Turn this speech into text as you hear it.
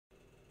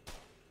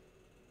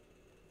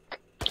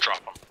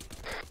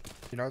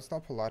You know, it's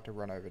not polite to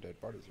run over dead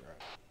bodies, right?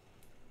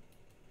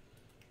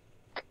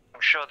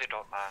 I'm sure they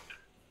don't mind.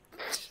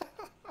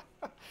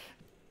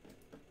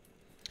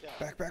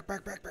 Back.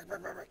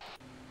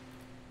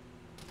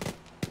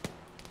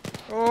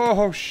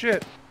 Oh,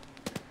 shit.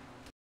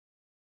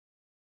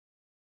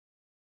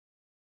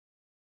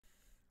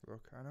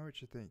 Look, I know what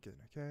you're thinking,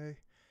 okay?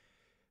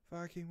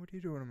 Viking, what are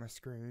you doing on my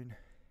screen?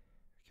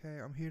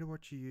 Okay, I'm here to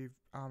watch your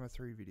Arma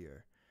 3 video.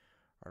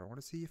 I don't want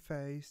to see your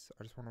face,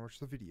 I just want to watch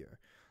the video.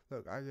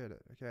 Look, I get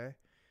it, okay?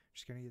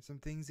 Just gonna get some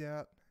things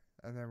out,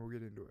 and then we'll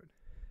get into it.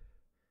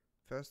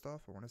 First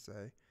off, I want to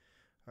say,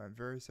 I'm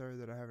very sorry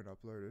that I haven't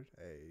uploaded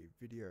a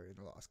video in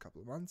the last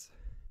couple of months.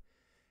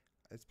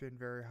 It's been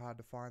very hard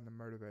to find the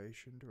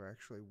motivation to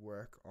actually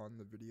work on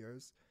the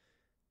videos.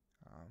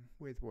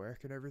 With work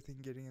and everything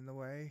getting in the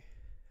way,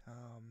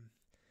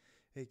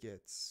 it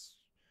gets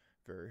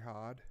very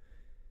hard.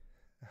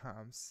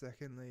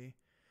 Secondly,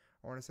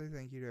 I want to say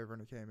thank you to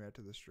everyone who came out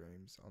to the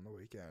streams on the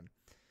weekend.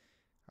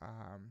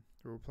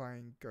 We were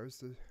playing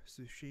Ghost of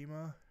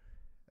Tsushima,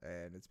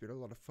 and it's been a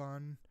lot of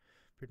fun.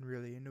 Been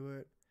really into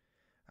it.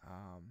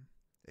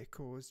 It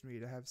caused me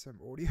to have some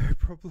audio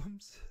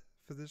problems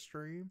for the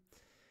stream,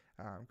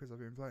 because I've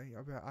been playing.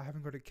 I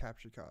haven't got a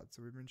capture card,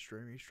 so we've been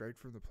streaming straight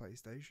from the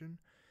PlayStation.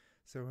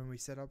 So when we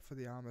set up for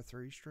the Arma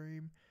 3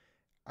 stream,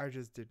 I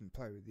just didn't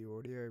play with the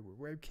audio.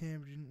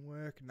 Webcam didn't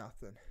work,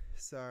 nothing.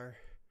 So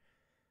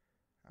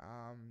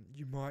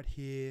you might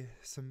hear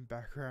some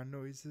background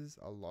noises,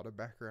 a lot of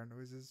background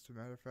noises, to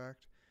matter of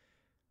fact.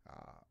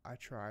 I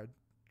tried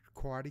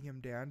quieting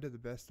them down to the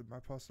best of my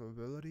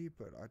possibility,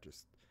 but I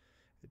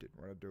didn't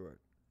want to do it.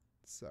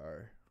 So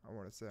I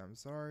want to say I'm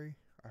sorry.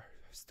 I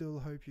still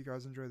hope you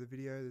guys enjoy the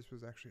video. This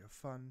was actually a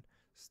fun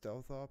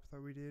stealth op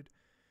that we did,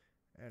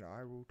 and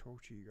I will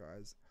talk to you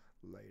guys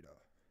later.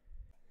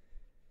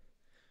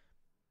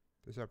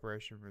 This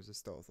operation was a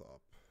stealth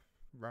op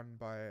run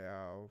by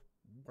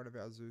one of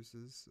our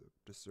Zeuses,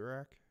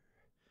 Dasurak.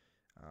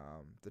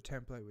 The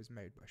template was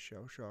made by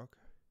Shellshock.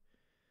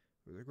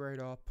 It was a great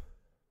op.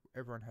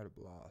 Everyone had a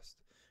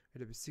blast.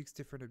 It had 6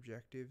 different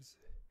objectives.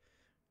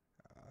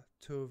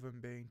 2 of them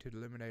being to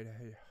eliminate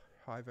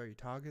high value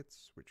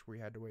targets, which we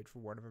had to wait for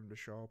one of them to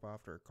show up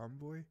after a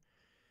convoy.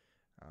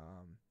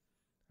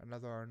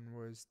 Another one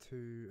was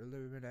to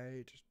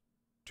eliminate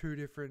 2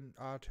 different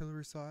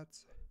artillery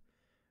sites,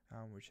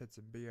 which had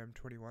some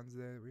BM-21s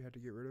there that we had to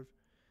get rid of.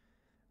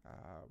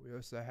 We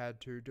also had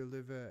to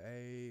deliver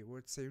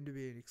what seemed to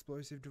be an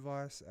explosive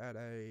device at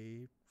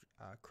a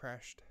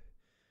crashed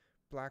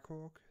Black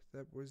Hawk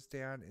that was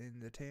down in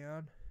the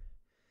town,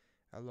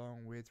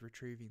 along with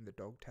retrieving the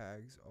dog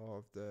tags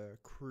of the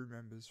crew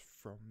members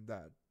from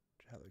that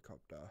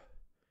helicopter.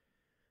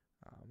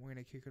 We're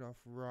going to kick it off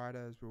right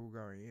as we're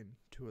going in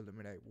to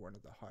eliminate one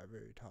of the high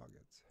value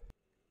targets.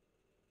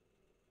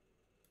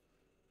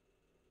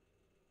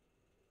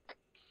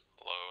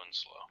 Low and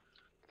slow.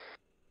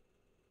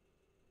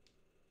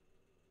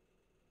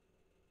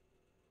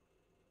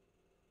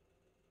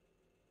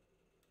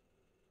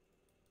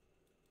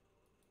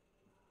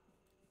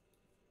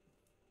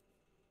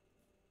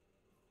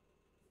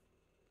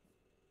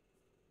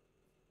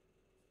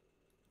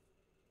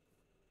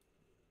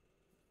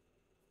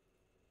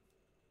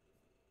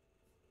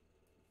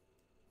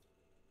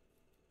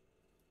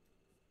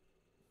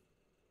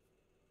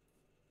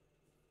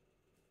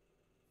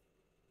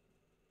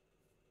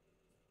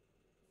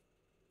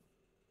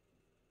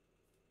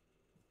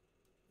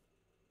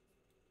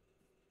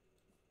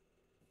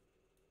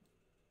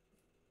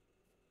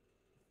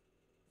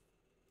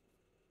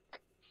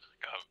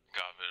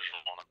 Got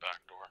visual on a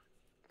back door.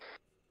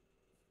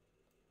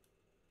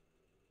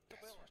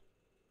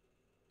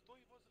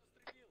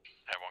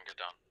 Everyone get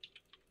down.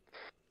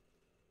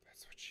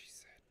 That's what she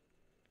said.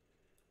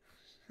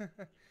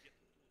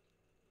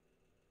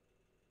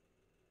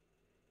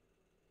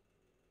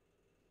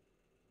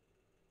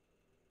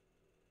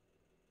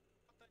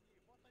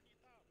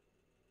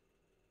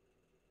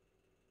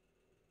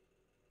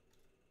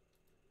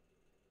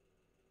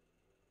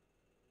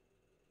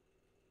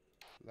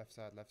 Left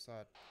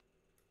side.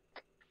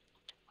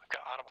 I've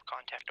got audible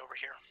contact over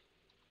here.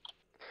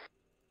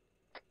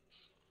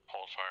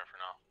 Hold fire for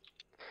now.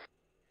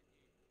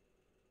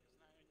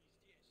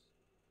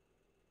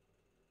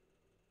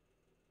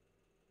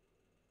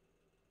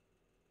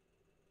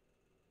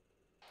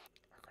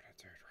 I got a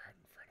dude right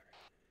in front of me.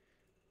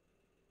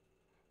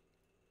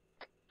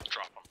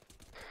 Drop him.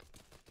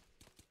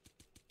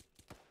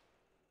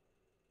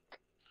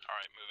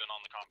 Alright, move in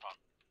on the compound.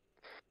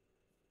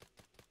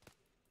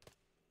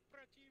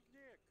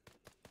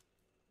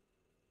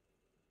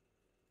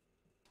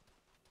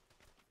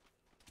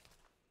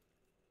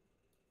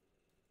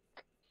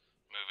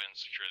 Move in,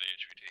 secure the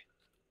HVT.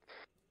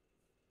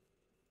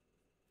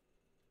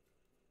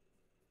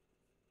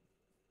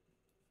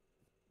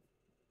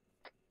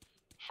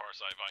 Far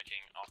side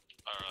Viking,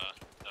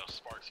 no,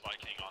 Sparks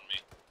Viking on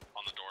me,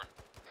 on the door.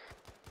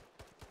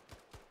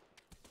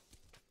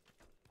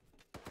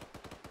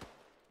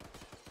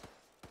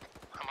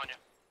 I'm on you.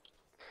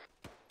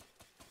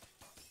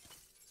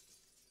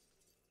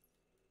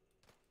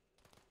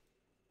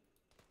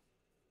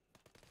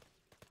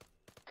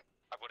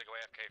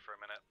 AFK for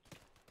a minute.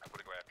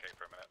 Everybody go AFK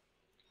for a minute.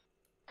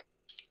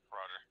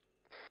 Roger.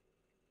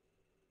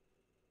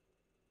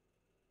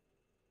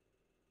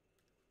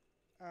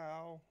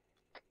 Ow.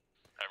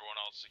 Everyone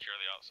else secure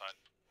the outside.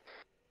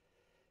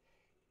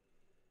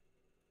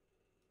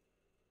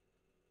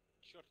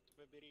 Черт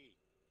побери.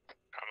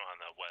 I'm on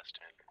the west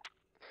end.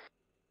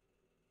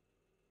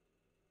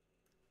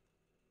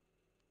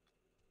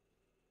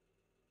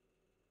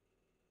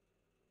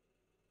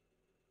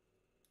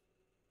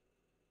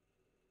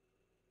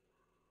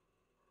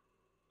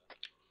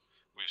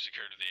 We've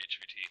secured the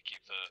HVT.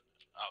 Keep the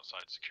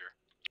outside secure.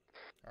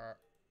 Alright.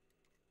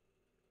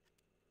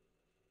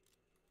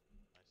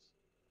 Nice.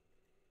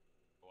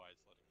 Why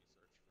it's letting me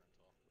search for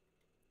intel.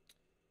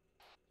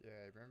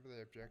 Yeah, remember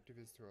the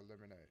objective is to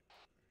eliminate.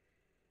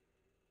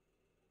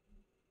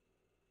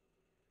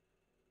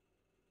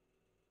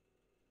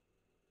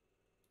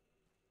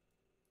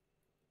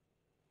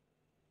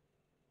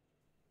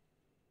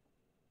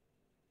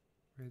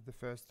 With the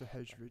first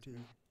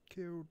HVT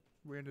killed,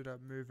 we ended up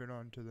moving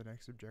on to the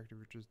next objective,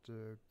 which is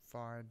to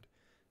find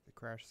the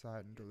crash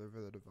site and deliver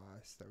the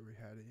device that we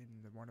had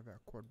in one of our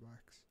quad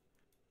bikes.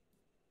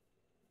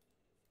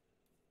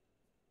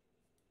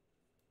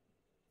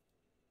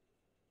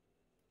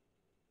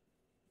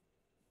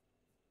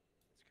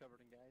 It's covered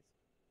in guys.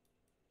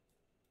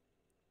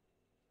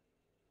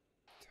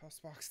 Tell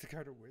Sparks to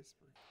go to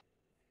Whispering.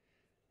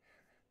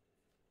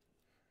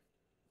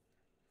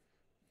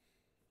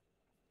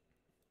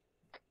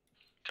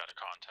 Got a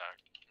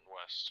contact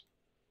west.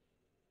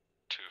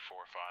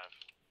 245.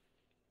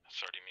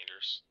 30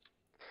 meters.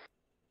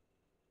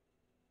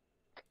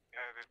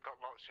 We've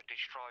got lots of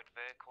destroyed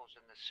vehicles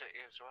in the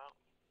city as well.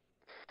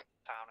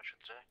 Town, I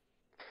should say.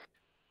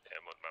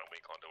 Yeah, Mudman,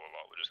 we can't do a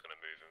lot. We're just going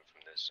to move him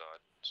from this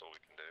side. That's all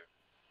we can do.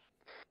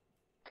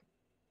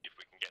 If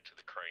we can get to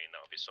the crane,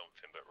 that would be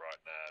something, but right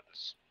now,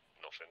 there's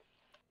nothing.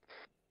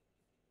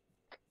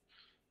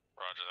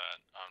 Roger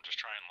that.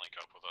 Just try and link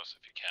up with us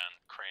if you can.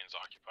 Crane's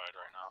occupied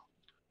right now.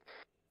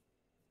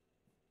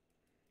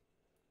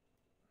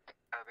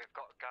 We've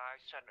got a guy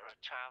centre of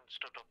town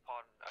stood up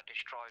on a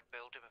destroyed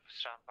building with a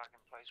sandbag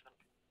emplacement.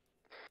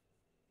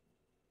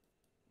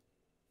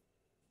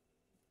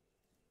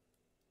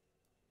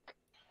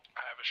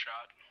 I have a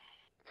shot.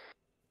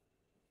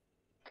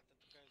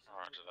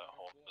 Roger that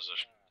whole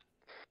position.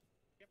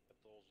 Я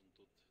должен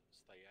тут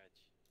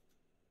стоять.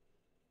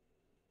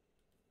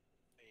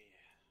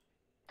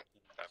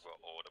 I've got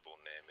audible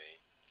near me.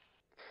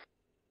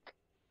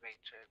 Me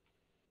too.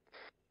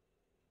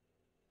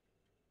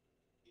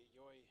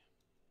 Ой-ой.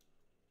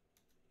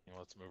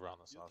 Let's move around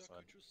the Я south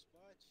так side. хочу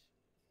спать.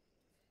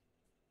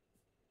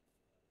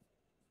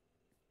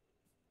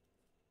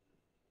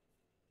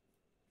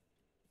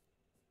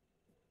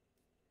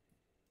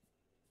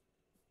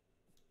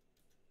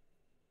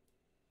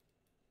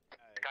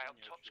 The guy up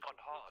top's gone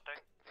hot, I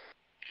think.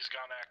 He's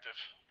gone active.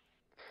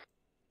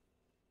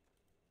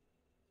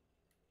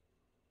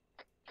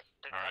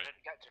 I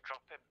didn't get to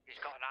drop him. He's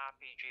got an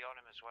RPG on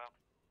him as well.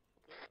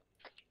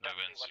 Move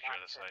in, secure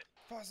the site.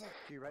 Fuzz it!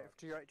 To your right,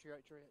 to your right, to your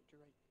right, to your right, to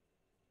your right.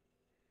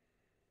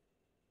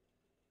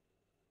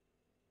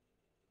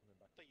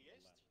 Это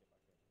есть?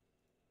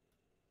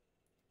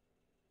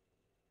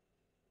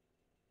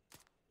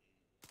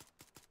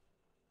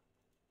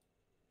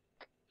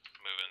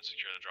 Move in,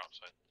 secure the drop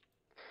site.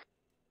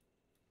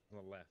 On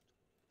the left.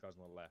 Guys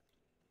on the left.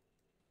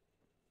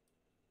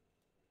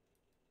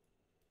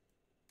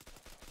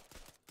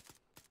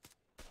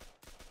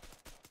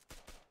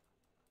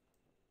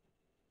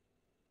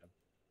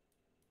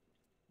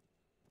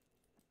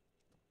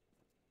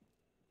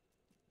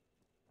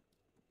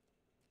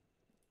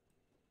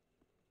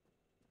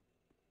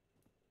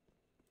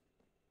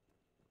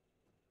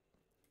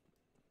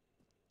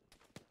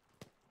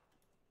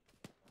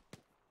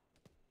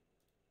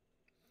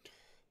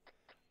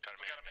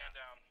 We got a man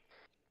down.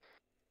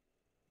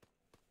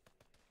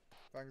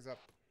 Bangs up.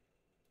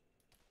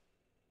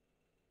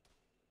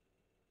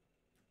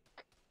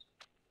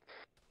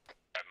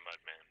 I'm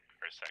Mudman,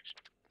 first section.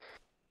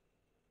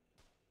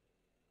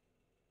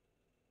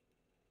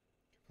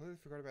 Completely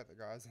forgot about the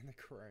guys in the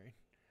crane.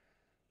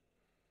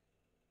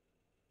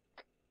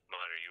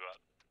 Mud, are you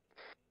up?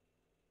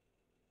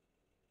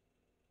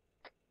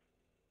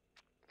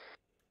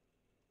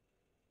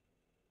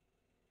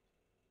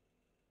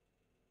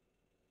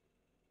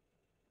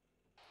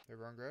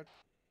 Everyone good?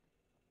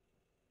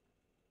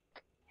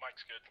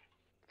 Mike's good.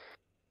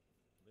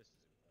 This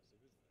is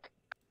impressive, isn't it?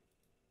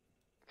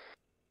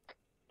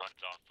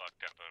 Mud's all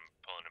fucked up and I'm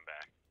pulling him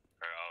back.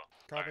 Or, oh.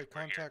 Copy, alright, we're here.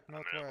 contact I'm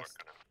gonna northwest.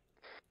 work on him.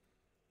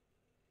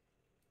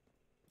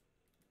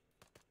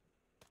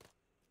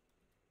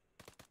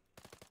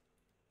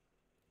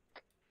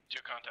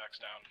 Two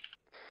contacts down.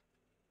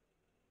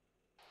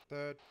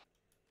 Third.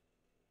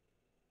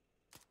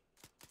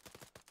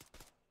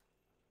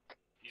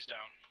 He's down.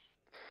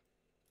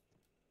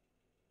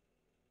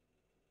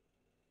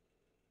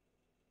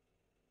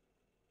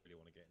 Really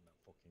want to get in that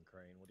fucking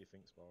crane. What do you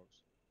think,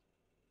 Sparks?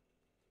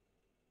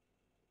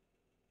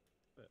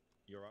 But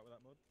you alright with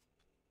that, Mud?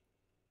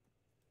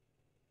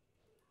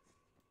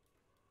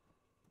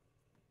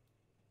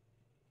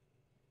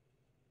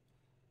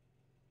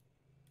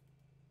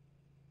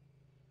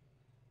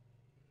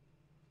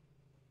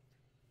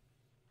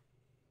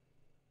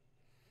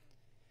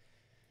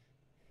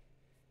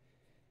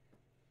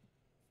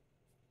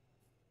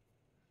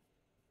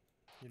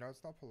 You know,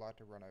 it's not polite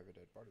to run over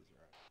dead bodies,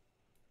 right?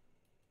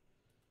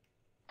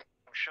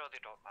 I'm sure they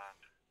don't mind.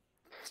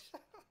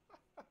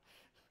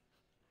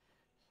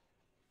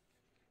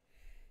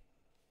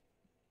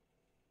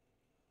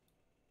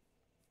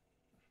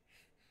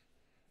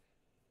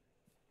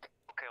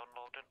 Okay,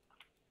 unloading.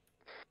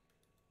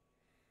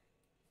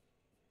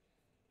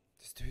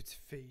 This dude's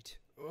feet.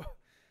 Oh.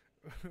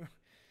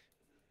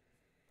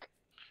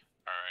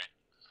 Alright.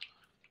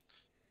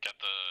 Get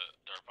the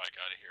dirt bike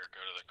out of here,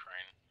 go to the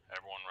crane.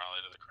 Everyone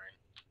rally to the crane.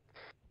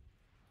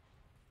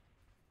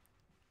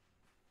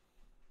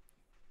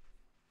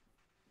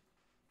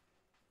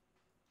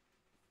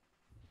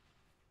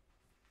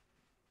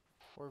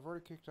 Well, we've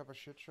already kicked up a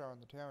shit show in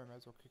the town. We may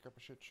as well kick up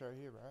a shit show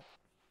here, right?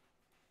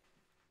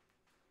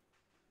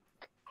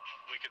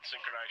 We could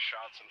synchronize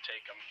shots and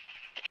take them.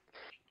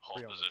 Hold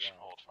Be on the position,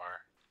 ground. hold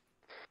fire.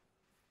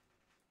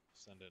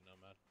 Send it,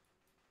 Nomad.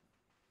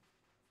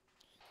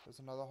 There's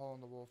another hole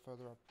in the wall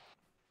further up.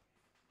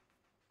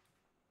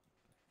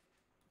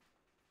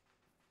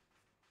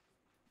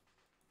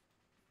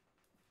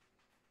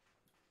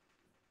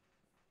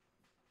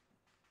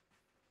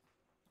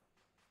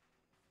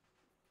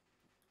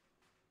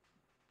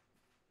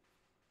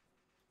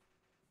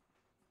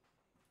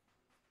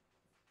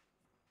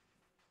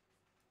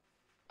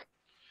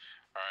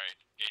 Alright,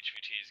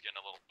 HVT is getting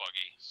a little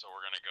buggy, so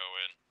we're gonna go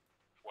in.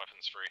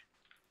 Weapons free.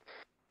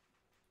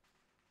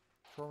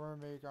 Trauma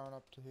and me going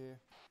up to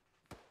here.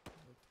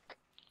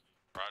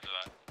 Roger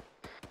that.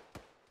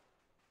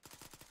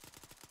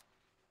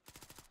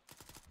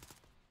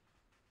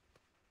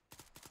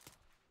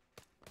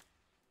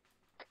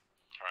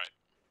 Alright,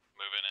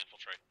 move in,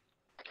 infiltrate.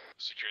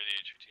 Secure the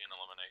HVT and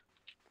eliminate.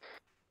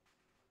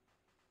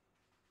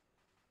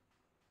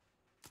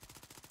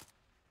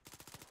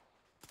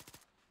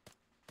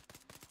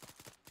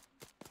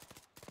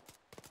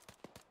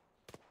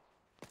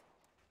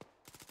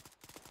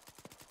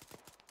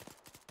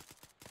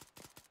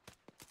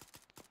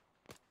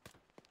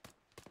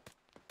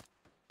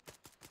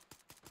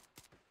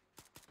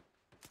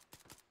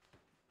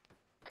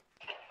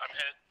 I'm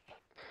hit.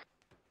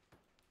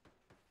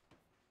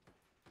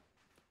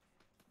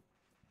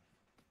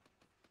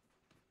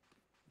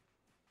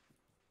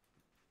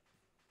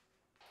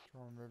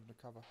 Trauma moving to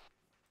cover.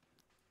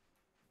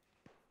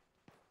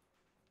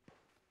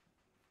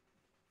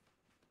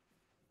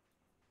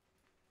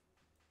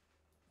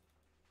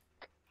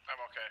 I'm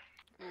okay.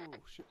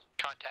 Ooh, shit.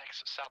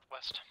 Contacts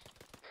southwest.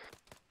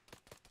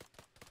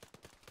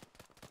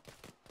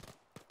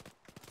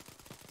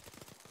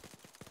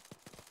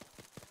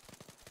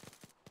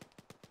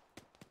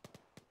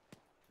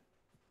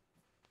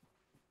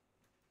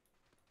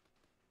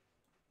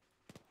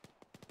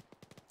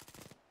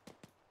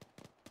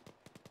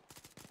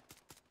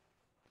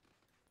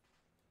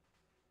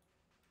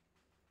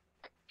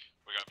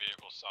 We got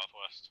vehicles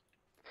southwest.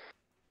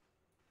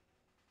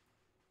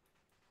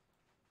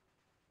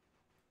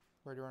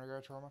 Where do you want to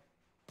go, Trauma?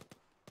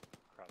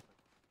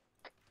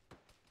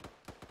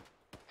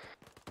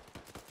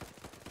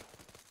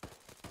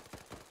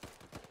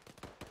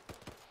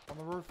 On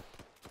the roof.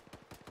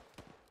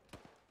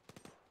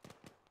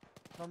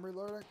 I'm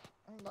reloading.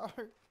 Oh no. I'm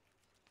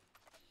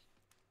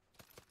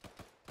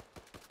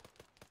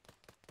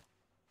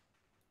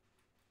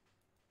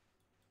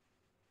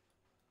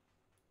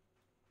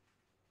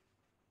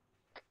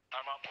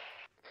up.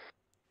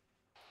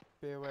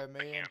 Be aware, me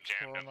and I'm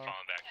Trauma.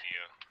 falling back to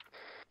you.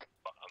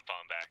 I'm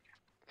falling back.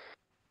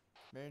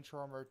 Me and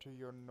Trauma are to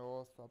your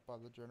north, up by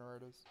the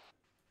generators.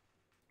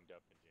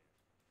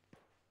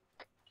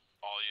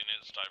 All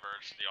units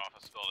diverge to the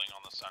office building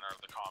on the center of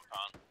the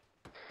compound.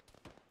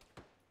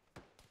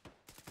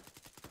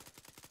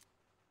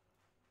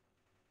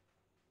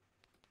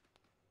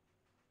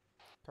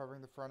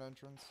 Covering the front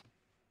entrance.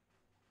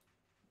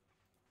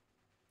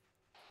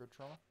 Good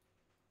Trauma.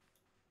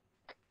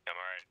 I'm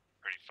alright.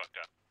 Pretty fucked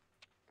up.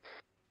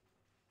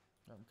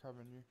 I'm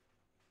covering you.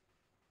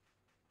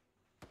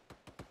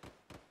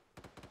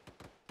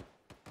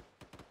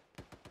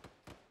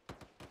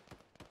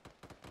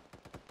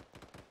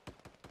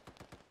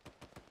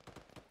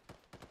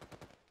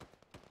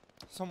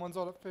 Someone's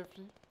on at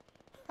 50.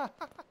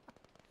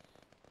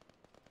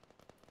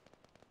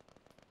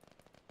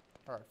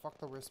 Alright, fuck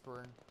the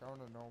whispering. Going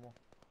to normal.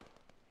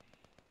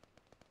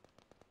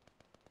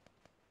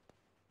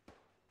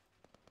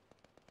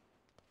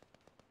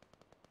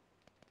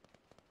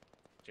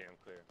 Jam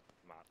clear.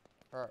 Mop.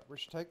 Alright, we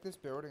should take this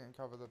building and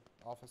cover the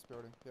office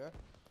building, yeah?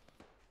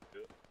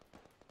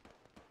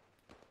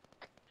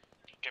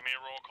 Give me a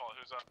roll call,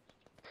 who's up?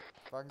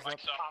 Bugs up.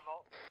 Mike's up.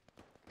 Ammo.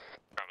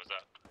 Arma's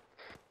up.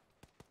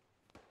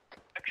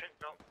 Action,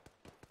 no.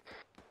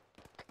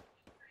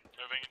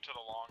 Moving into the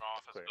long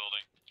office Clear.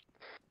 building.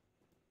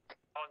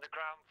 On the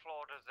ground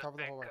floor, there's a Cover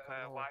the big hallway, cover the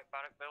hallway. white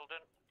barrack building.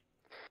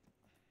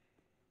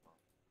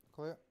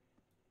 Clear.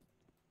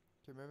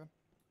 Keep moving.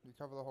 You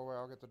cover the hallway,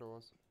 I'll get the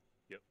doors.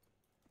 Yep.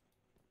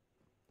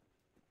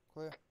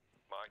 Clear.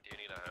 Mark, do you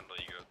need a handle?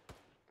 You good?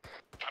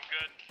 I'm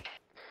good.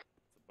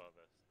 It's above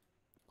us.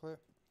 Clear.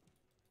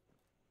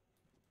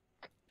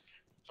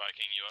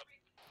 Viking, you up?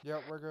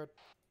 Yep, we're good.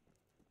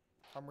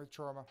 I'm with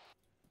Trauma.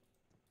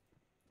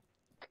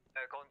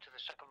 Going to the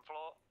second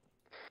floor.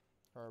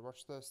 Alright,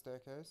 watch the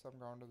staircase. I'm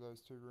going to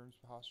those 2 rooms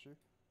past you.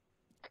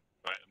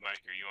 Mike,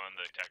 are you on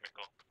the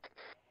technical?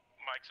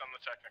 Mike's on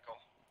the technical.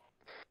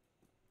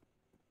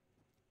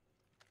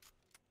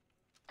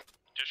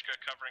 Dishka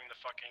covering the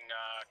fucking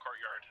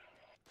courtyard.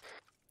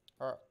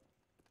 Alright.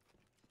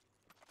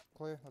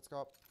 Clear, let's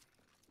go up.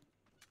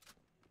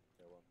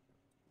 Yeah, well.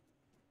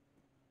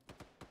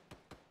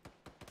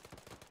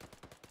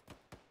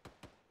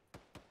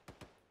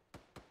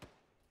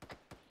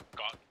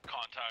 Got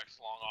contacts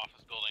long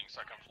office building,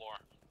 second floor.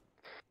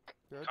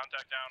 Good.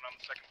 Contact down on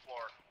the second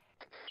floor.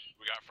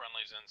 We got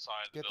friendlies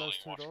inside the Get those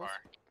building. 2 Watch doors.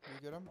 fire. You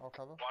get them, I'll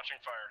cover.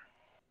 Watching fire.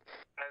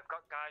 I've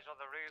got guys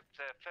on the roof.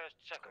 The first,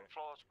 second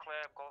floor's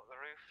clear. I've got the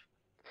roof.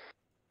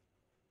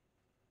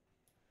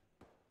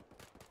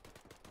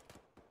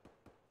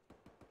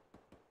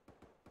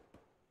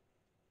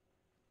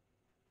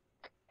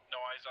 No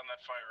eyes on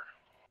that fire.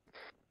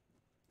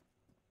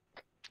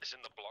 It's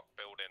in the block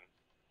building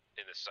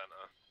in the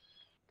center.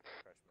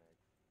 Crash mag.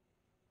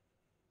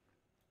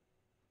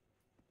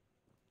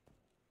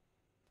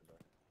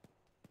 Goodbye.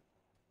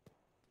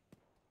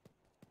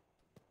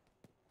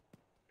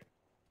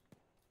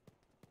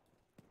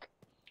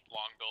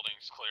 Long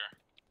building's clear.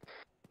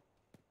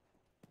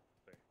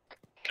 Okay.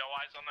 No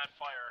eyes on that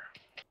fire.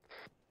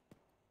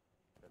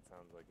 That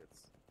sounds like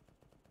it's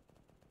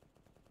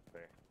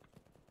there.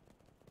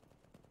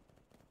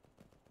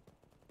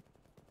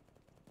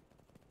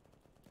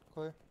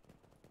 Clear.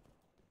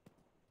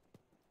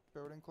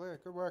 Building clear.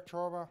 Good work,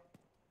 Trauma.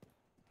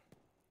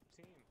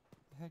 Team.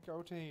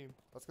 Go team.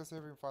 Let's go see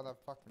if we can find that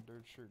fucking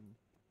dude shooting.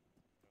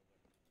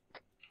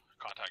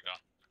 Contact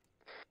done.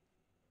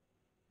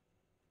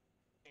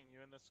 You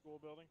in the school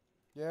building?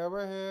 Yeah,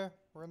 we're here.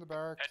 We're in the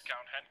barracks. Head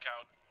count, head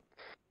count.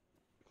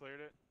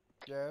 Cleared it?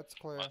 Yeah, it's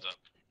clear. Heads up.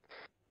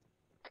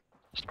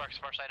 Spark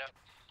side up.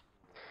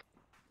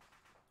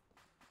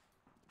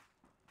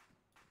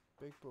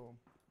 Big boom.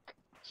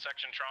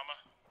 Section trauma.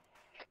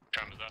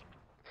 Trauma's up.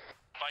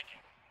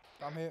 Viking.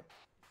 I'm here.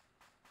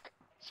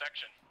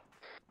 Section.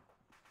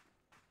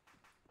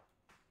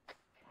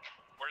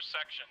 Where's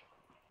section?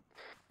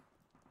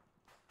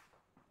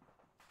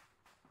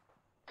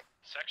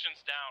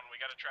 Section's down. We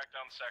gotta track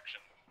down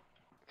section.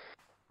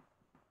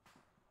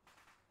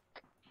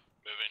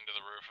 Moving to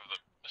the roof of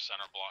the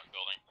center block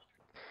building.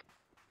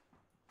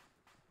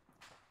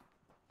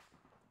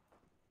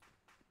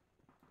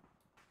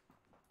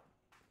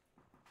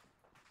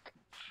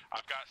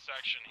 I've got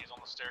section. He's on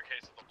the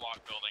staircase of the block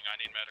building. I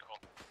need medical.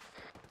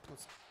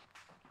 Let's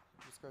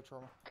go,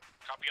 Trauma.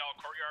 Copy all.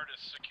 Courtyard is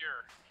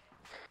secure.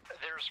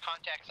 There's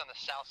contacts on the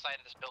south side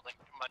of this building,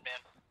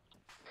 Mudman.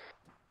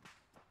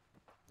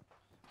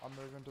 I'm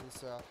moving to the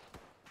south.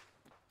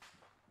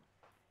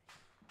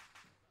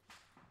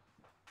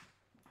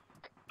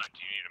 Do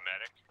you need a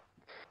medic?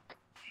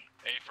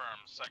 A-firm,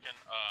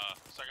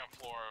 second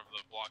floor of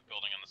the block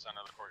building in the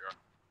center of the courtyard.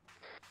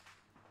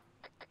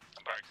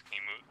 Sparks, can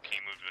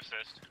you move to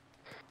assist?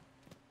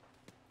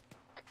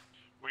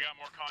 We got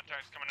more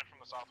contacts coming in from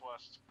the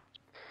southwest.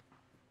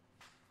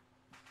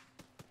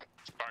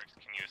 Sparks,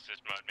 can you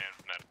assist Mudman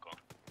with medical?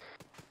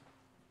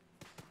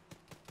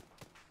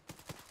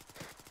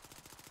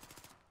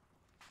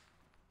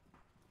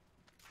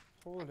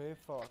 Holy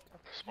fuck.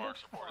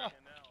 Sparks reporting.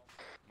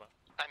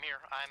 I'm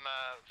here. I'm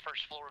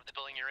first floor of the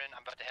building you're in.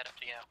 I'm about to head up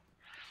to you now.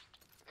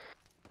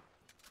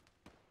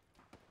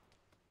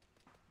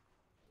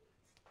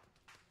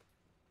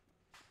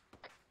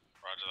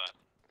 Roger that.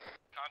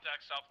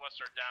 Contacts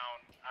southwest are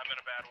down. I'm in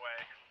a bad way.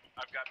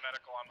 I've got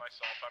medical on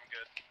myself. I'm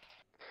good.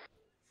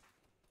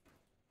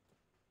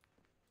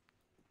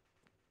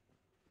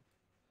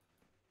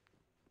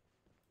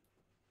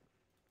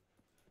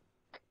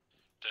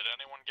 Did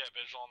anyone get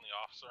visual on the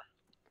officer?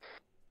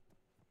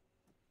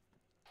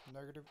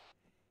 Negative.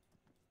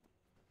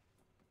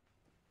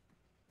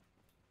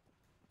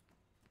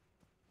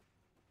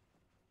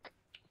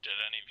 Did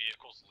any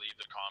vehicles leave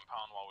the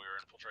compound while we were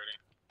infiltrating?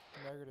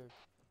 Negative.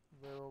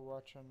 They were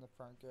watching the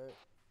front gate.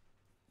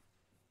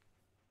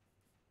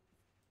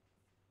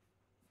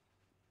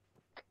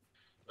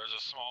 There's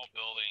a small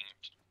building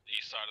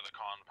east side of the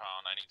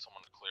compound. I need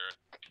someone to clear it.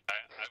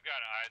 I've got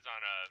eyes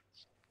on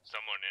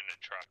someone in a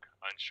truck.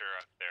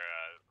 Unsure if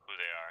they're who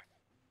they are.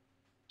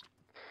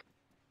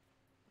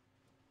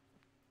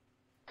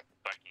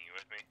 Viking, you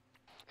with me?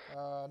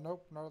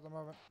 Nope, not at the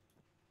moment.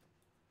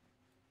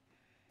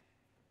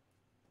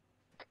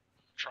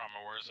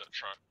 Trauma, where's that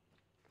truck?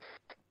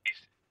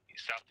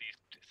 Southeast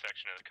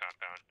section of the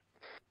compound.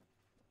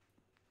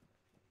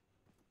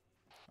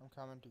 I'm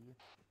coming to you.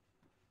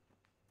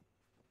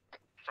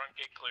 Front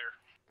gate clear.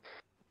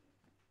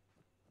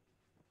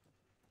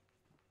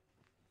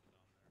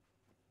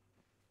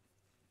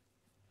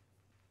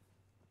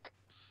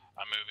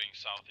 I'm moving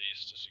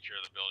southeast to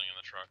secure the building and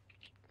the truck.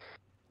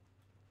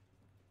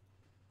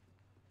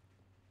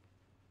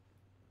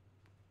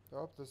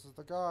 Oh, this is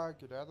the guy.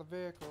 Get out of the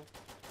vehicle.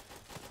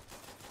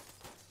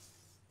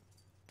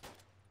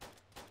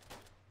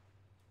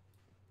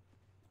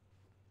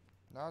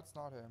 No, it's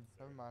not him.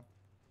 Never mind.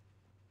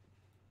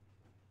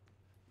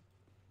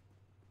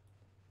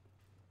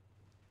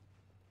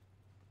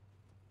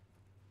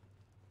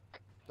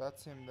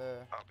 That's him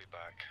there. I'll be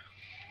back.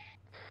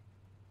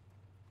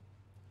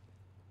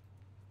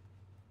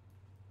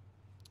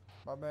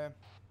 My man.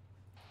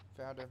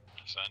 Found him.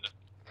 Send it.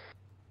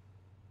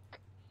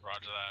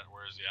 Roger that.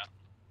 Where is he at?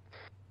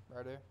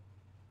 Right here.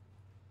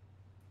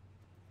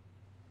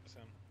 That's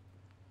him.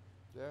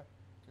 Yeah.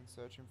 Can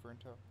search him for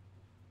intel.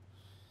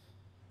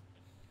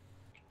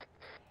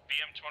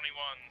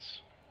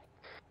 BM-21s.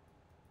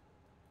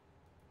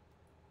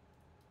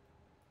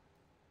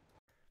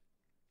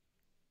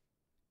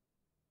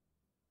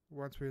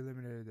 Once we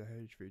eliminated the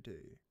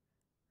HVT,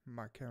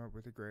 Mike came up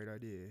with a great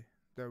idea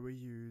that we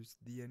used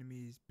the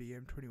enemy's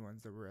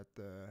BM-21s that were at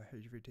the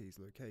HVT's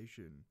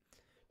location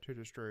to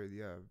destroy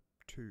the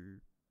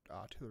 2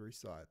 artillery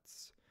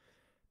sites.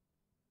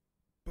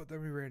 But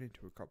then we ran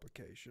into a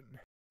complication.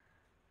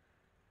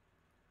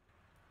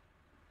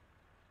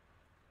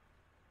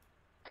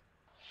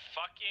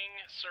 Fucking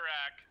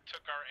Serac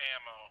took our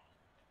ammo.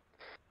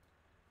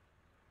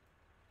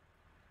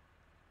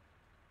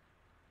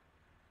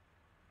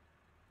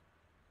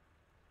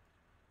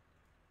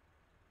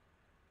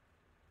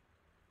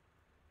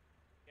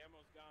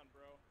 Ammo's gone,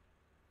 bro.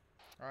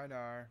 I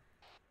know.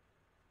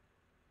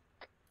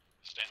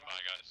 Stand by,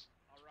 guys.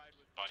 I'll ride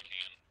with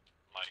Viking and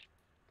Mike.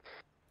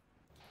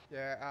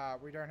 Yeah,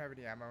 we don't have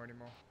any ammo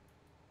anymore.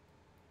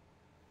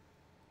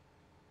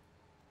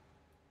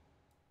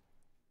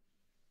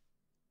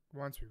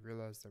 Once we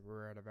realized that we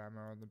were out of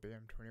ammo on the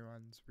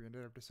BM-21s, we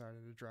ended up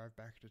deciding to drive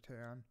back to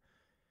town.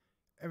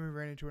 And we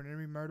ran into an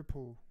enemy motor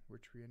pool,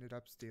 which we ended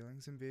up stealing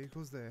some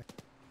vehicles there.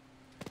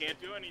 Can't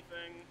do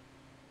anything.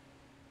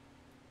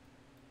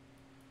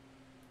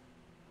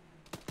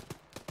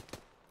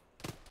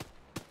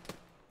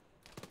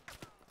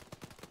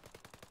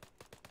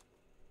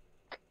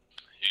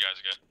 You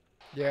guys good?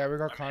 Yeah, we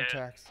got I'm hit.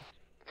 contacts.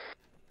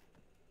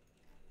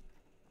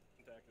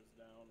 Contact is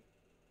down.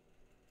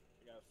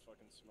 I got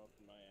fucking smoke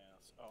in my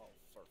ass. Oh,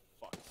 for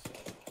fuck's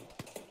sake.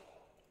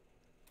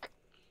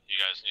 You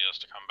guys need us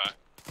to come back?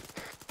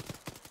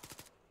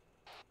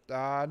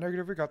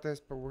 Negative, we got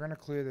this, but we're gonna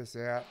clear this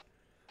out.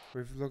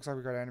 Looks like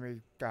we got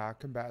enemy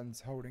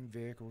combatants holding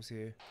vehicles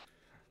here.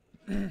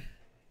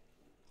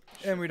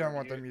 And we don't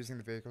want them using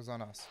the vehicles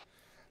on us.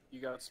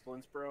 You got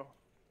splints, bro?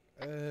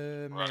 Roger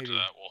Maybe.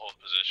 that. We'll hold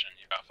position.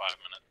 You got 5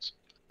 minutes.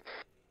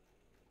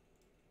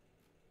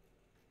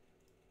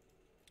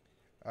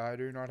 I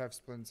do not have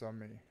splints on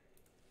me.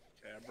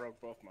 Okay, I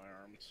broke both my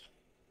arms.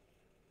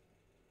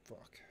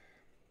 Fuck.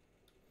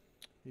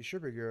 You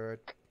should be good.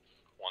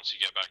 Once you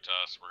get back to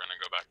us, we're gonna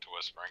go back to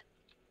Whispering.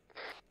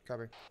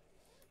 Copy.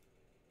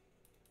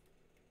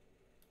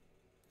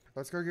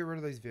 Let's go get rid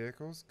of these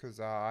vehicles, because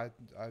I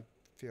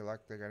feel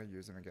like they're going to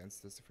use them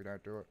against us if we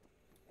don't do it.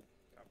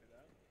 Copy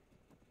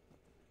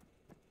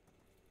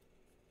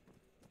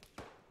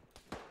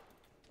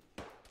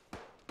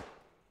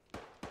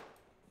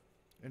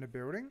that. In a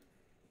building?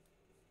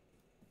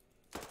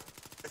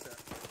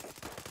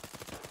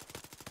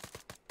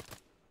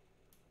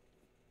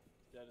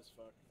 Dead as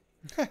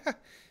fuck.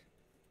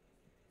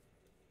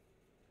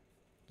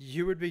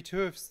 You would be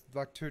too if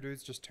like 2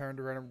 dudes just turned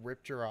around and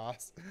whipped your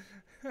ass.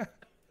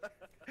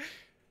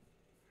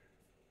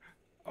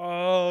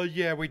 Oh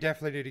yeah, we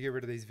definitely need to get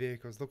rid of these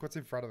vehicles. Look what's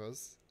in front of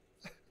us.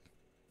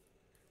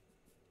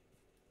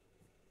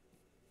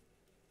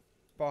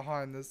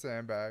 Behind the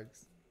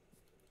sandbags.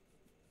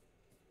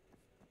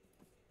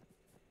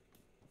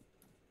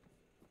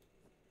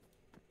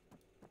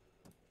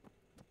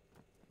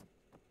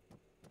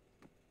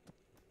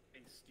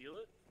 Hey, steal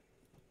it?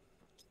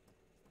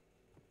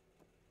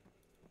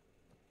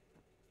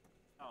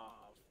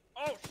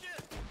 Oh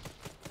shit!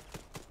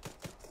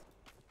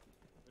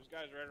 There's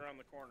guys right around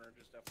the corner,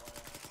 just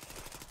FYI.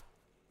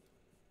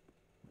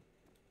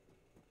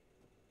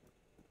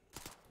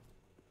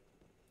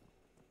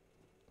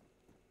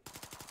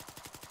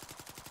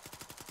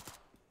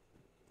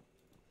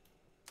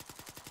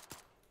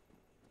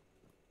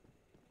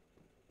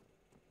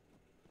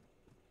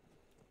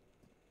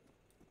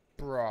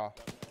 Bruh.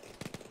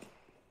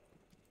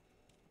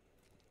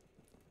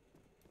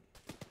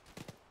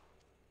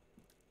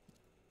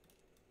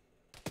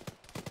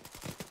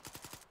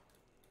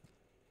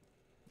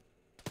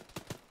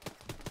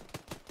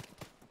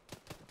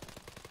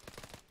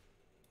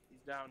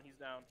 He's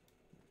down.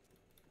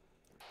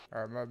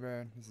 Alright, my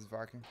man. This is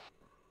Viking.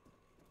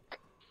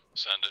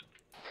 Send it.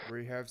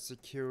 We have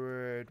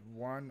secured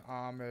 1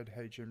 armored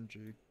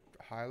HMG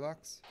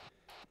Hilux,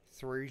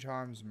 3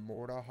 times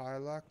mortar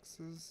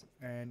Hiluxes,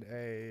 and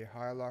a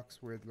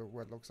Hilux with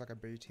what looks like a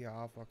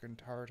BTR fucking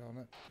turret on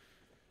it.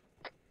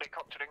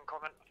 Helicopter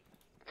incoming.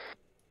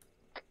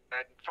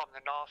 And from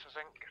the north, I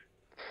think.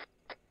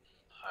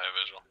 High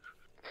visual.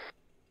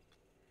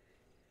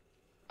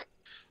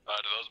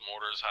 Do those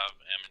mortars have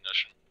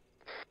ammunition?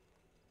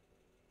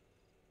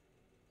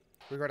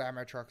 We got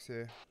ammo trucks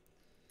here.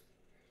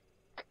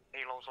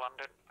 Helo's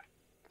landed.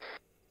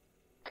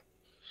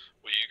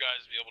 Will you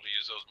guys be able to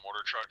use those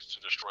mortar trucks to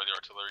destroy the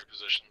artillery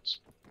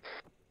positions.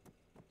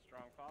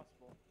 Strong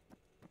possible.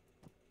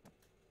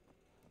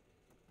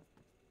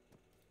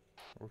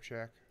 We'll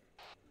check.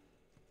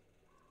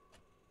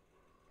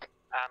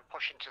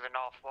 Pushing to the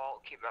north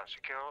wall, keep that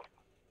secure.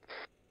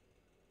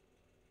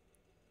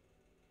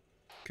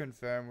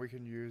 Confirm we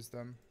can use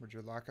them. Would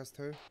you like us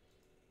to?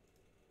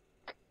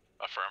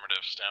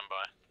 Affirmative, stand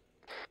by.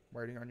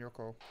 Waiting on your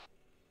call.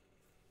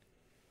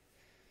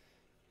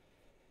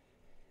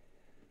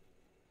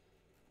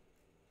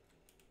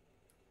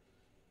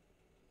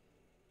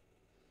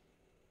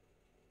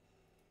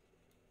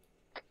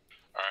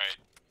 Alright,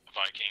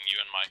 Viking, you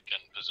and Mike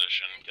in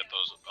position. Get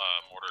those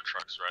mortar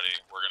trucks ready.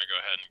 We're gonna go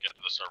ahead and get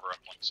to the server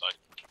uplink site.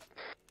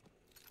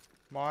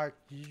 Mike,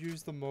 you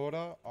use the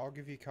mortar. I'll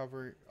give you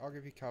cover. I'll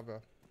give you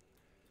cover.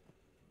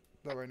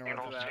 That way no one.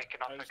 You're all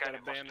taking off I just again.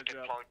 gotta It must bandage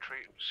up. deploy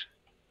troops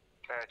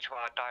to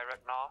our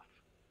direct north.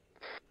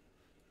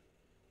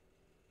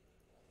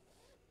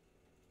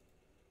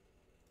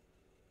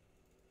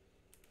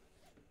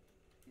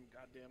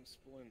 Goddamn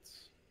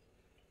splints.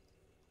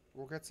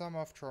 We'll get some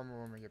off trauma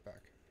when we get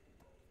back.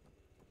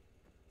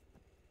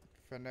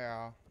 For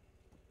now.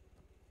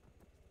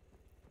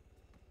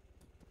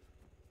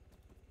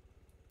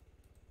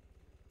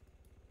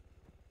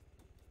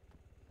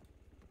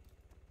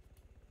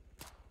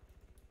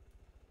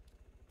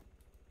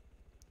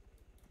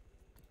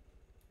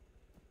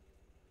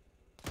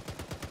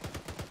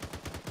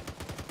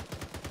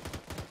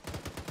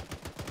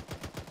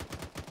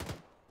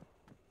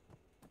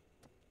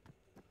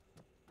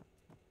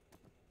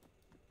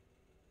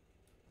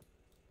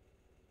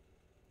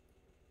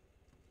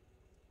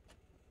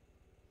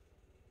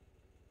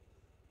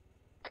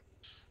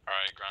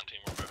 Alright, ground team,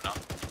 we're moving up.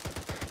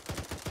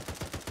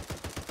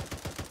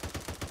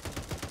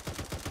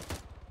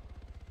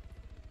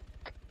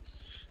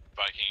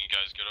 Viking, you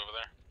guys good over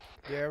there?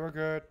 Yeah, we're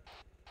good.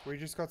 We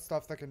just got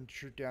stuff that can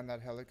shoot down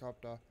that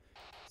helicopter.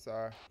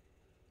 So,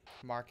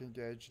 Mike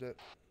engaged it.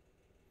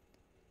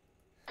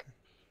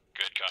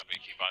 Good copy,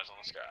 keep eyes on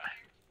the sky.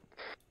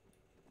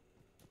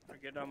 I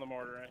get down the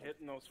mortar and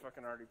hitting those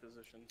fucking arty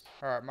positions.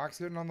 Alright, Mike's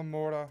getting on the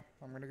mortar.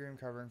 I'm gonna give him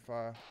covering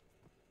fire.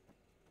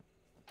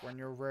 When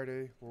you're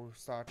ready, we'll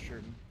start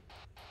shooting.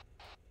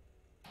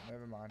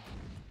 Never mind.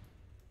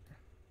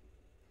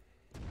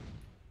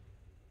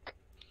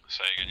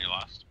 Say again your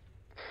last.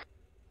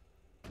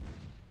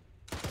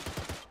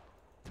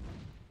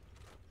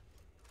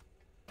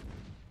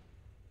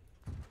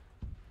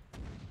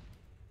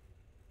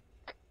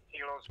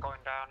 Helo's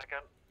going down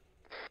again.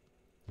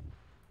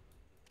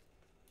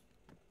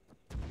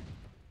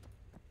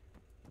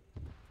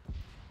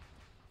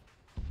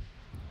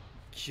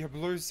 You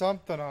blew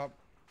something up.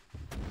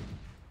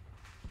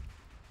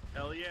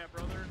 Hell yeah,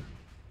 brother.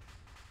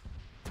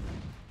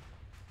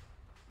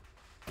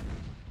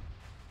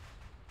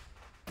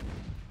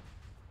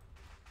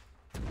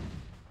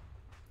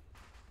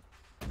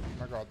 Oh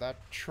my god, that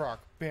truck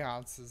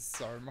bounces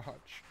so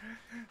much.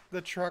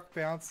 The truck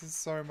bounces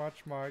so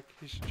much, Mike.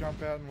 You should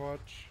jump out and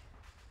watch.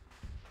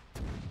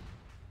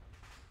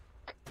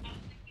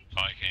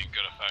 Viking,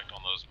 good effect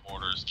on those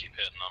mortars, keep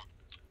hitting them.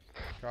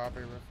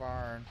 Copy, we're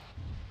firing.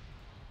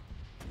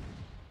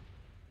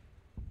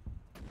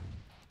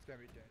 It's gonna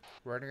be dead.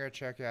 We're gonna go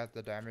check out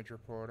the damage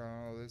report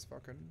on all this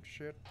fucking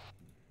shit.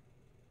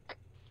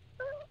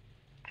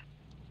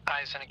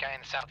 Eyes on a guy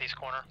in the southeast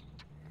corner.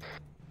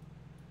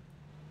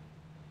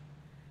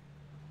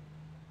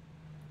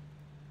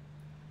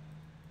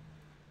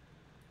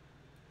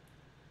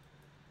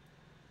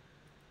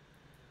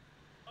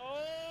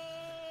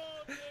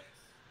 Oh, dicks.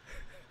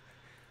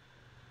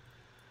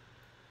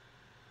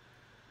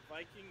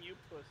 Viking, you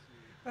pussy.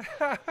 It's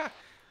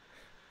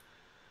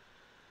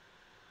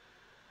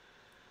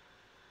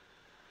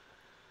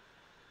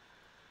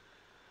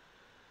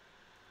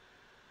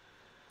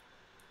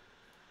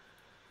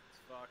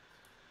fucked.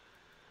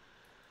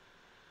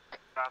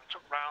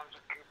 Took rounds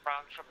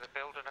from the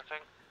building, I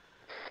think.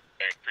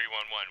 Hey,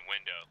 311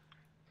 window.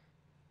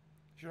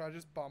 Should I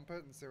just bump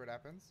it and see what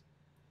happens?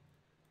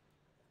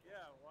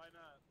 Yeah, why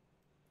not?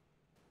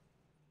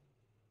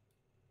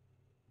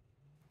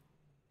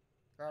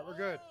 Alright, we're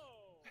good.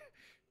 Oh!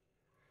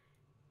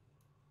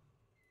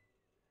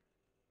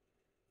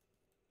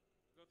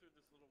 Go through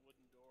this little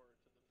wooden door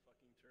to the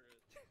fucking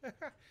turret.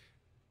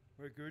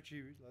 We're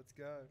Gucci, let's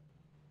go.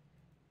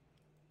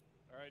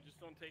 Alright,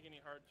 just don't take any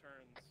hard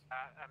turns.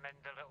 I'm in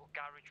the little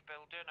garage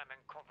building. I'm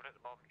in cover at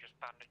the moment, just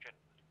bandaging.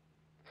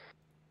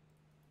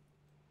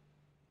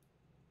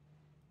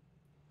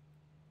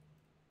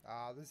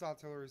 Ah, this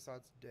artillery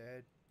site's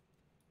dead.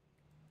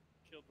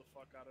 Killed the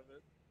fuck out of it.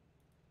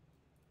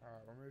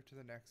 Alright, we'll move to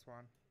the next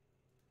one.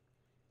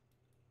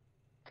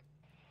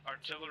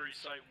 Artillery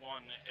Site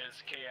 1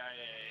 is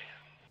KIA.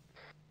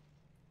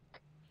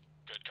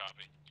 Good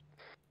copy.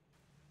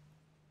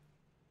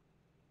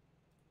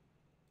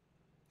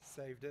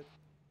 Saved it.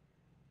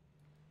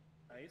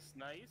 Nice,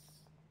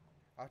 nice.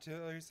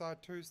 Artillery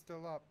site 2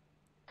 still up.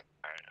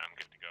 Alright, I'm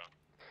good to go.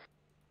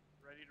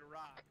 Ready to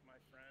rock, my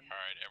friend.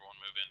 Alright, everyone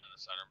move into the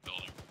center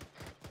building.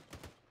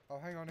 Oh,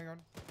 hang on. Okay,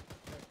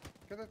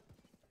 get it.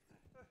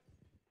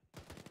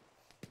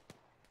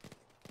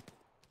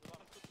 We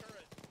lost the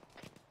turret.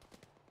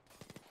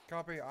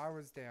 Copy, I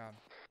was down.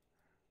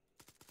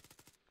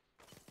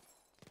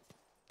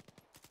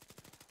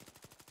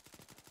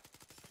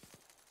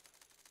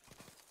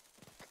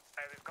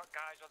 Hey, we've got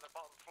guys on the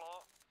bottom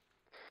floor.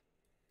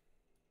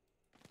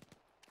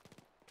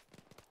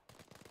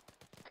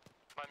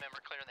 My men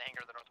were clearing the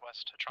hangar to the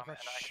northwest. I Trauma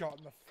got and I. shot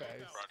in the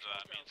face. Roger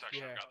that. Me and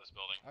section Yeah. got this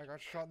building. I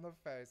got shot in the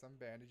face. I'm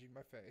bandaging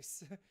my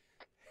face. The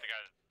guy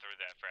that threw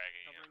that frag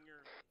at you. Covering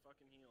your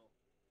fucking heel.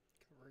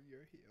 Cover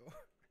your heel.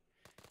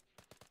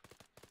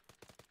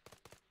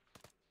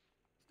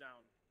 It's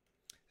down.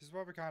 This is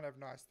why we can't have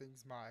nice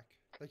things, Mike.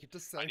 They could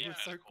just save Yeah, us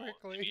so that's cool.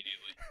 quickly.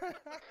 Immediately.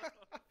 Fuck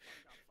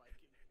off,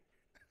 Viking.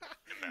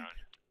 Inbound.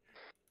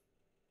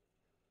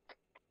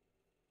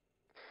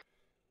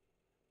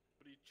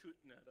 What are you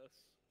shooting at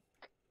us?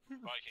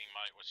 Viking,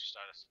 Mike, what's your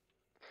status?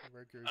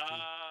 We're Gucci.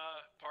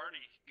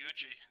 Party,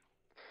 Gucci.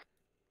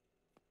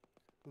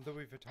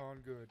 Louis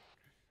Vuitton good.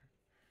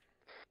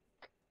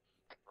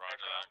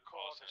 Roger that.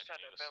 Call us The in if you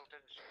center need us.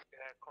 building's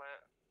clear.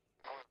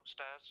 All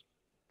upstairs.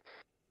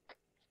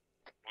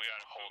 We got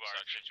a whole Hold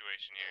guard section.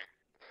 situation here.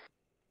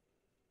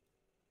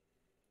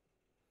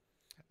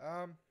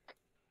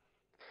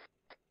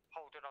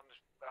 Hold it on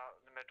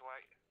the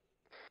midway.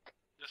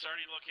 This RD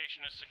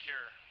location is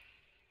secure.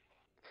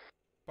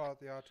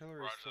 But the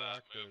artillery is Roger still that.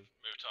 active.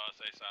 Move to us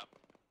ASAP.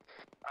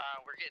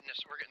 We're getting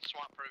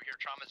swamp through here.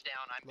 Trauma's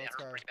down. I'm Let's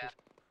hurt go. pretty bad.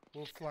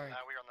 We'll flank.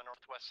 We're on the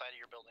northwest side of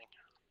your building.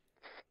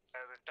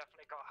 We've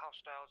definitely got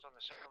hostiles on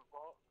the second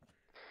floor.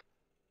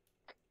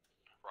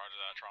 Roger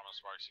that. Trauma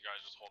Sparks. You guys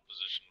just hold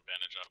position.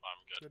 Bandage up.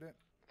 I'm good. Get it?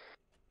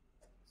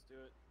 Let's do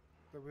it.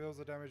 The wheels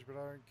are damaged, but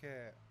I don't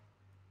care.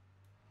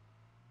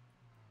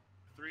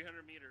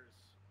 300 meters.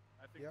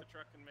 I think Yep. the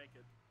truck can make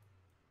it.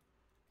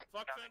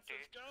 Fuck Down fences,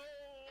 indeed.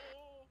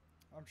 go!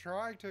 I'm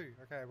trying to.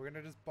 Okay, we're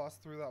gonna just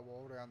bust through that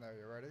wall down there.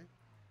 You ready?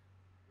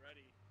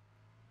 Ready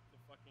to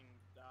fucking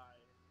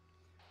die.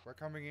 We're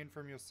coming in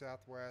from your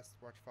southwest.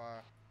 Watch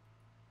fire.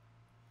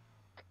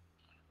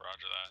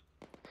 Roger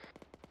that.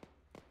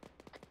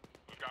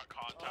 We've got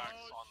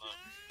contacts Oh, on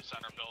the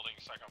center building,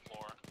 second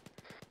floor.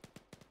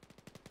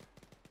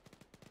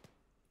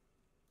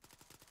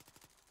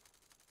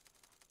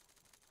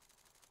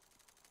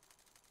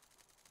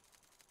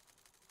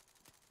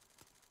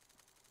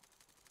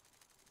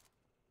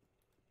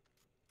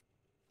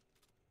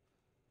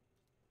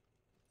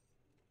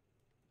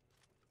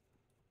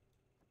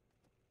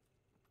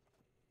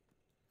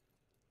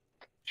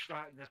 It's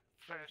right in the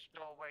first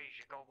doorway as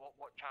you go.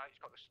 Watch out, it's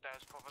got the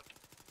stairs covered.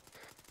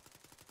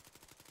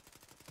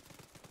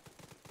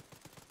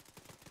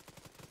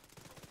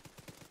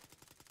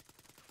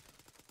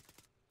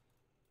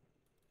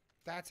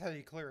 That's how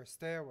you clear a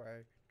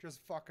stairway.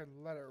 Just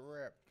fucking let it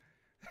rip.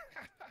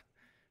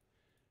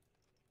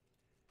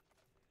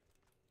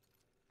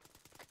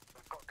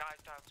 We've got guys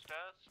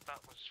downstairs.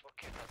 That was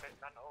fucking a bit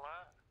mental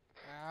there.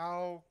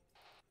 Ow.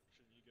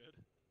 Shouldn't you good?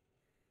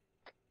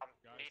 I'm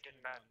Guys, needing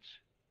hang on. meds.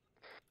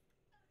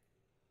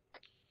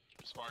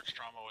 Sparks,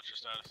 Trauma, what's your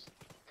status?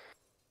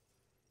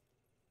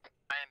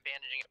 I am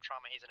bandaging up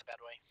Trauma. He's in a bad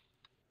way.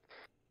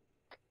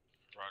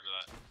 Roger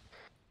that.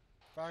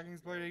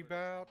 Vikings bleeding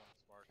Over to bad.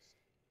 Sparks.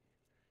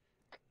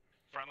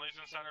 Friendlies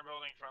in center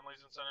building.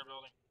 Friendlies in center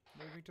building.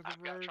 Moving to the I've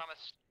got roof.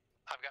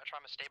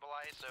 Trauma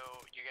stabilized, so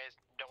you guys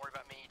don't worry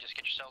about me. Just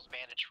get yourselves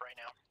bandaged for right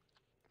now.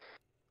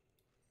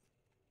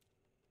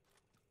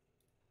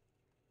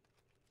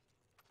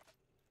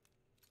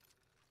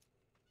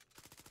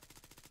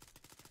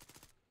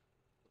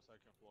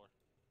 Second floor.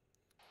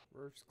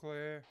 Roof's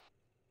clear.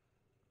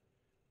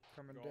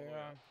 Coming Go all the way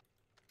down. up.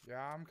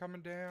 Yeah, I'm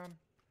coming down.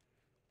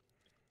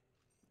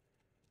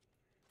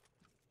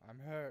 I'm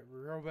hurt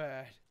real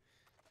bad.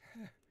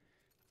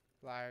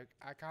 Like,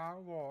 I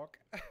can't walk.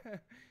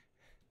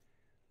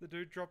 The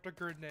dude dropped a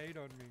grenade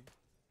on me.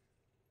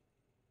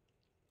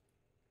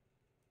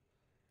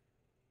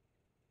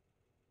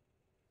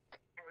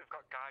 We've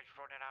got guys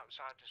running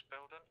outside this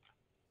building.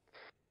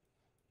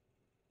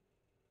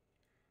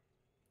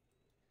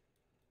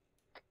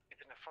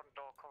 Keeping the front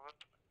door covered.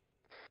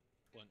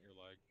 Blunt your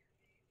leg.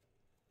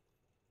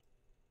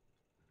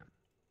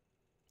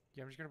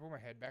 Yeah, I'm just gonna put my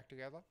head back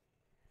together.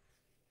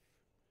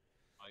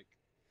 Mike.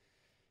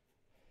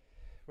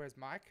 Where's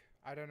Mike?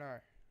 I don't know.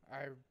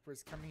 I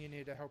was coming in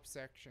here to help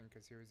Section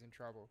because he was in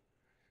trouble.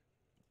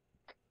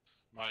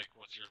 Mike,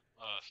 what's your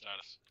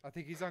status? I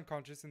think he's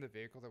unconscious in the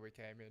vehicle that we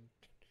came in.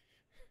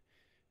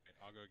 Okay,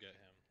 I'll go get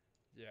him.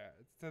 Yeah,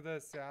 it's to the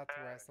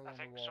southwest I along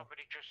the think wall.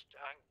 somebody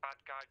bad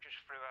guy just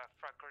threw a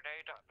frag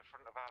grenade at the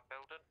front of our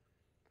building.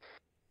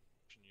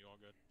 You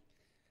all good?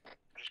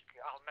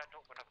 I'll med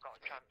up when I've got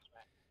a chance,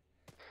 mate.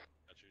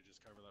 Got you.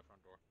 Just cover that front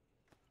door.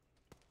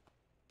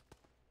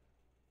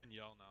 And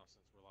yell now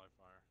since we're live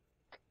fire.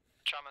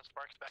 Trauma and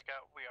Sparks back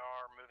out. We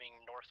are moving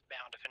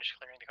northbound to finish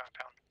clearing the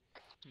compound.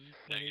 We need,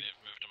 Negative.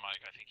 Move to Mike.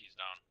 I think he's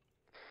down.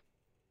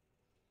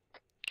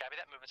 Copy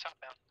that. Moving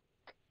southbound.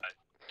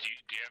 Do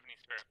you have any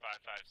spare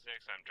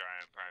 5.56? I'm dry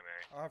on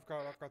primary. I've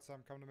got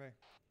some. Come to me.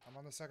 I'm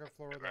on the second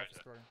floor of the office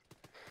building.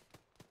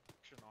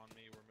 Action on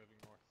me, we're moving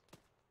north.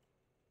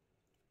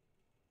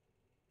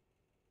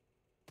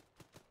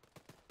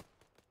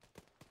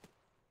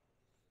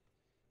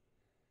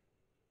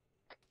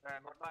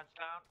 Mudline's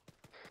down.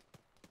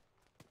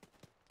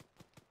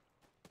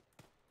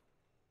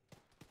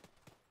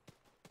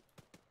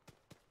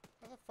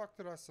 How the fuck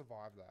did I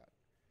survive that?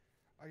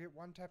 I get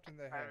one tapped in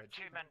the head.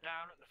 2 men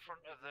down at the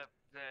front of the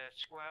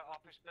square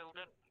office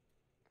building.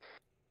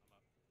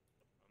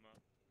 I'm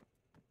up.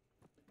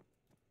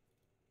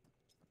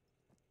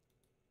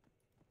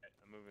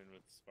 I'm moving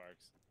with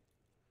Sparks.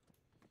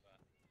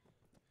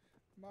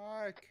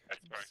 Mike, Hey,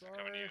 I'm Sparks, coming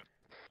to sorry. you.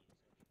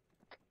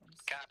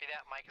 Copy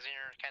that. Mike is in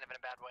here kind of in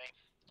a bad way.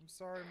 I'm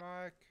sorry,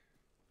 Mike.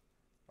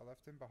 I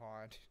left him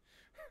behind.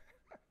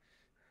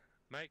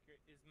 Mike,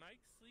 is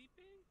Mike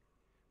sleeping?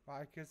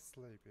 Mike is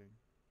sleeping.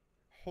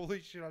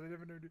 Holy shit! I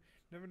never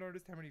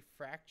noticed how many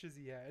fractures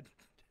he had.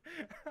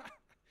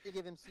 You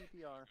give him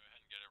CPR. Go ahead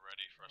and get it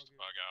ready for us to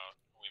bug out.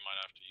 We might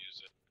have to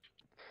use it.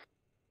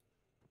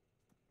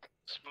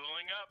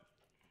 Spooling up.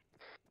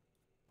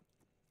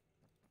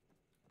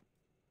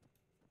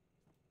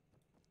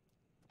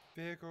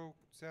 Vehicle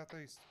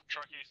southeast.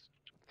 Truck east.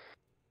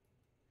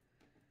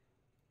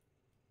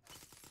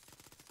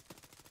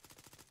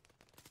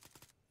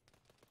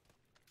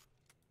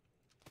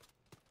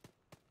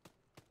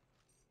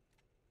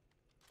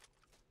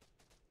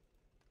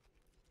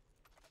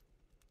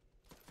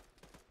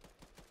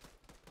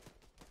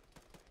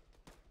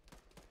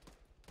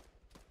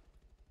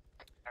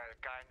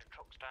 The guy in the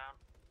truck's down.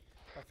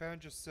 I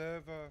found your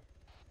server,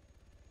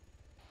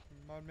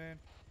 Mudman.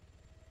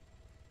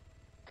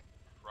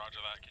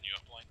 Roger that, can you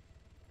uplink?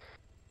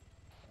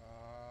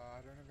 I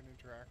don't have an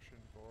interaction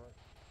for it.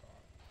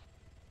 But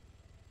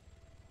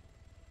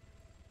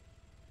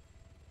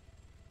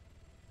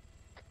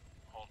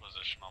Hold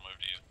position, I'll move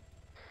to you.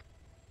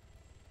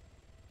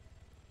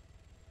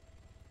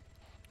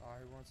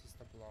 he wants us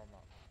to blow him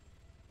up.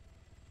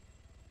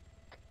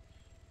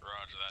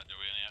 Roger that, do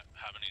we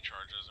have any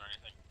charges or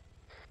anything?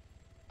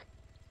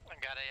 I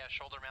got a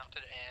shoulder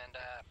mounted and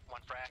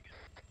 1 frag.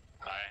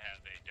 I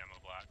have a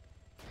demo block.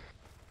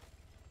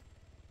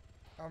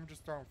 I'm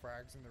just throwing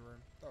frags in the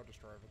room. They'll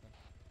destroy everything.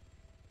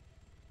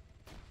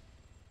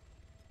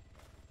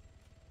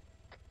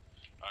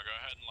 Go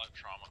ahead and let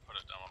Trauma put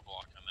a demo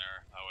block in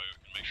there. That way we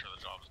can make sure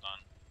the job's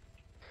done.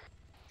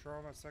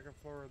 Trauma, second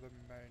floor of the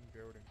main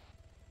building.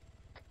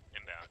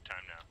 Inbound,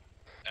 time now.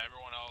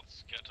 Everyone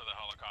else, get to the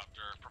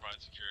helicopter,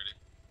 provide security.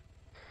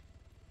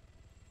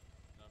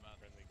 Nomad.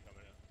 Friendly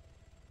coming up.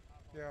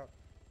 Yeah,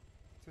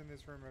 it's in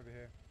this room over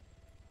here.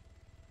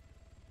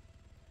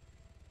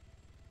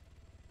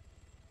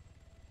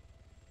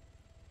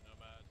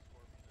 Nomad,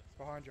 Scorpion has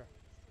Behind you.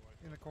 successfully destroyed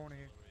In the both corner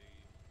here.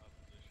 auxiliary,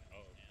 positions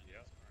Oh, and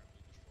yeah. is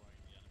currently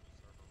destroying the enemy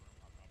server room.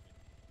 Hot copy.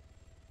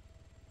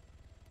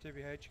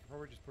 TBH, you can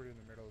probably just put it in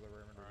the middle of the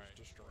room and it'll Alright,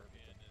 just destroy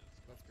Scorpion everything.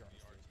 is Let's be going to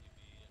honest the here.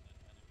 RTB and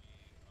an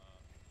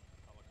enemy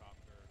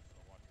helicopter,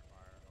 so watch your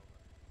fire. Over.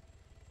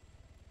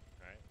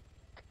 Alright.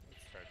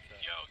 Start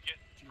shot. Yo,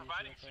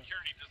 providing GTFO.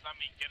 security does not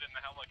mean get in the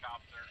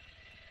helicopter.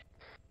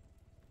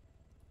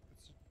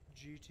 It's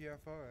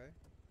GTFO, eh?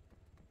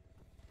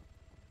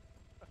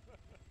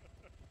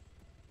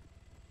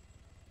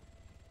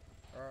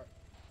 Alright.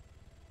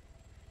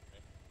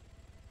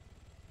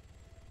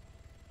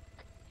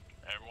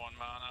 Everyone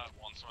mount up,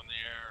 once we're in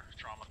the air,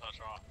 Trauma touch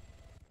off.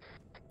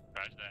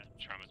 Roger that.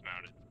 Trauma's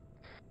mounted.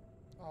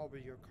 I'll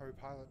be your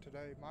co-pilot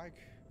today, Mike.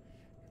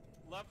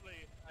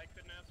 Lovely. I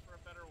couldn't ask for a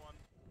better one.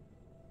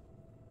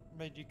 I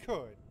mean, you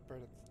could, but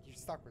you're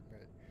stuck with me.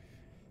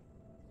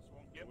 Just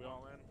won't Get get we one.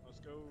 all in? Let's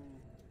go.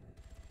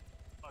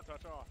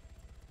 Touch off.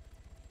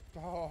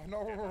 Oh,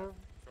 no!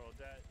 Control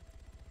dead.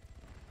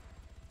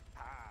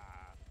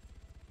 Ah.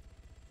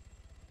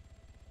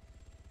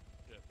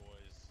 Shit,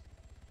 boys.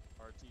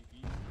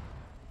 RTB.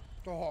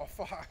 Oh,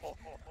 fuck.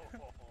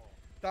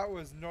 That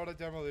was not a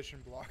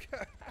demolition block.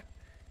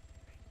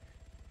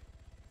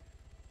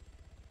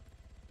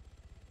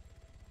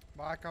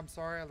 Mike, I'm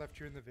sorry I left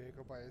you in the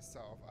vehicle by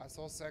yourself. I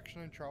saw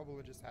Section in trouble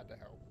and just had to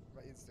help.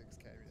 My instincts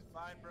came in.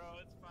 Fine, bro.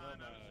 It's fine. I was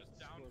Nomad, just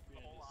down for the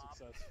Scorpion whole has op.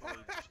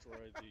 successfully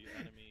destroyed the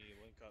enemy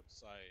link-up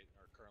site,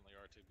 are currently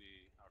RTB.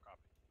 Hot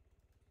copy.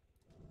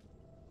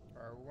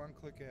 Alright, one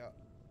click out.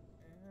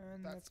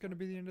 And that's going to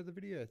be the end of the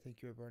video.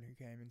 Thank you everyone who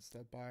came and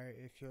stopped by.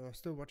 If you're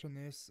still watching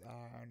this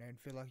and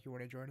feel like you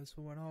want to join us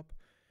for one up,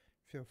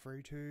 feel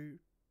free to.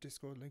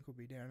 Discord link will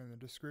be down in the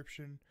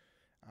description.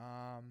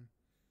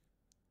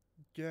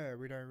 Yeah,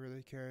 we don't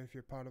really care if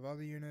you're part of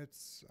other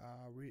units.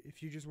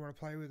 If you just want to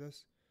play with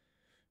us,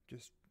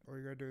 just all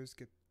you gotta do is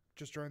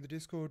just join the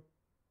Discord.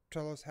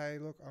 Tell us, hey,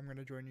 look, I'm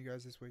gonna join you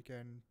guys this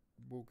weekend.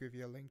 We'll give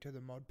you a link to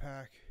the mod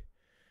pack.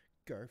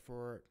 Go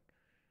for it.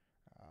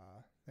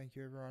 Thank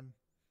you everyone,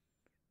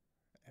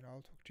 and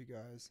I'll talk to you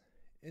guys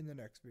in the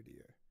next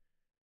video.